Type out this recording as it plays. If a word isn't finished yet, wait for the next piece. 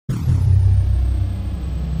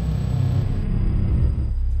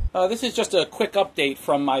This is just a quick update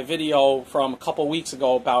from my video from a couple weeks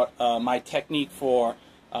ago about my technique for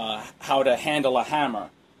how to handle a hammer.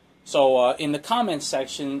 So in the comments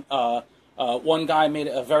section, one guy made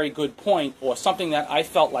a very good point, or something that I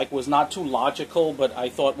felt like was not too logical, but I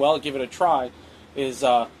thought, well, give it a try, is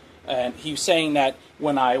and he was saying that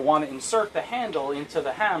when I want to insert the handle into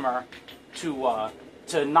the hammer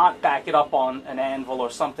to not back it up on an anvil or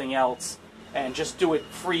something else and just do it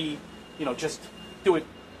free, just do it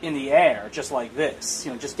in the air, just like this.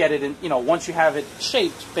 Just get it in, once you have it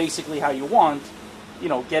shaped basically how you want,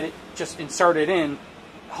 get it, just insert it in,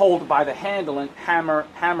 hold by the handle and hammer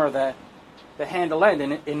the handle end,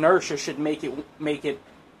 and inertia should make it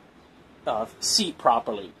seat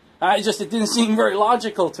properly. It didn't seem very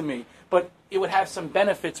logical to me, but it would have some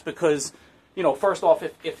benefits because, first off,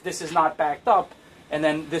 if this is not backed up, and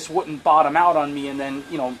then this wouldn't bottom out on me, and then,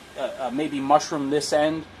 maybe mushroom this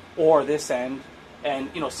end or this end.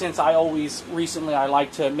 And, since I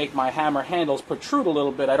like to make my hammer handles protrude a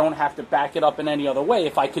little bit, I don't have to back it up in any other way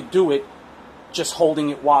if I could do it just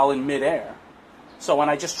holding it while in midair. So when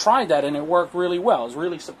I just tried that, and it worked really well. I was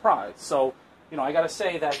really surprised. So, I got to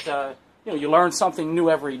say that, you learn something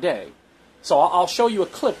new every day. So I'll show you a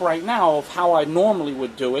clip right now of how I normally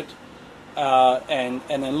would do it, and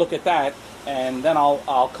then look at that, and then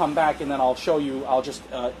I'll come back and then I'll show you. I'll just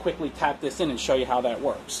quickly tap this in and show you how that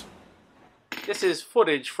works. This is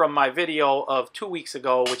footage from my video of 2 weeks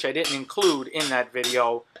ago, which I didn't include in that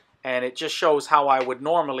video, and it just shows how I would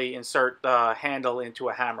normally insert the handle into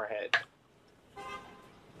a hammerhead.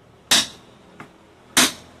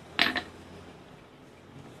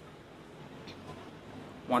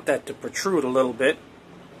 Want that to protrude a little bit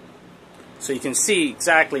so you can see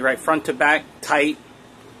exactly right front to back, tight.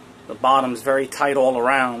 The bottom's very tight all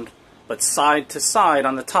around, but side to side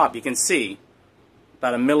on the top you can see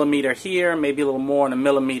about 1 millimeter here, maybe a little more than 1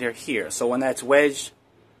 millimeter here. So when that's wedged,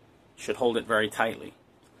 you should hold it very tightly.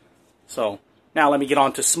 So now let me get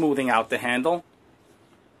on to smoothing out the handle,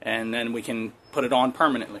 and then we can put it on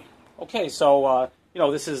permanently. Okay, so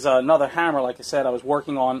this is another hammer, like I said, I was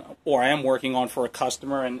working on, or I am working on for a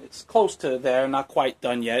customer, and it's close to there, not quite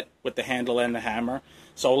done yet with the handle and the hammer.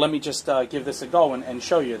 So let me just give this a go and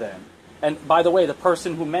show you then. And by the way, the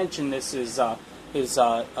person who mentioned this is his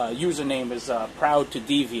username is Proud to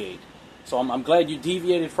Deviate. So I'm glad you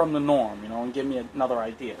deviated from the norm, and give me another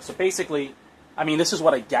idea. So basically, this is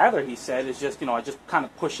what I gather he said, is just, I just kind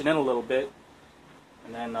of push it in a little bit,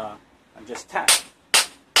 and then I just tap.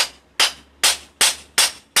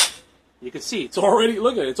 You can see, it's already,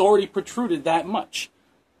 look at it, it's already protruded that much.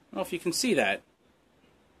 I don't know if you can see that.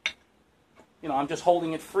 I'm just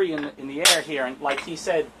holding it free in the air here, and like he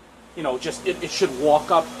said, just it should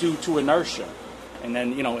walk up due to inertia. And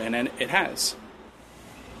then, and then it has.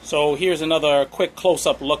 So here's another quick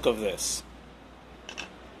close-up look of this.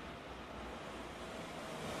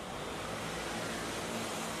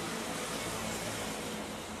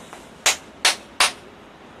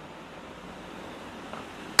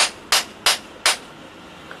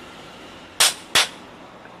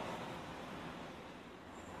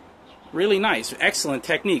 Really nice, excellent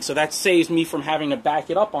technique. So that saves me from having to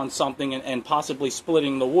back it up on something and possibly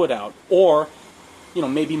splitting the wood out, or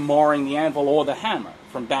maybe marring the anvil or the hammer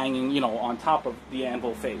from banging, on top of the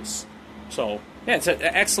anvil face. So yeah, it's an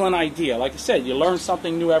excellent idea. Like I said, you learn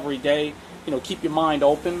something new every day. Keep your mind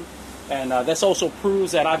open, and this also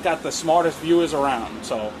proves that I've got the smartest viewers around.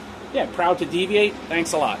 So yeah, Proud to Deviate.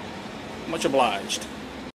 Thanks a lot. Much obliged.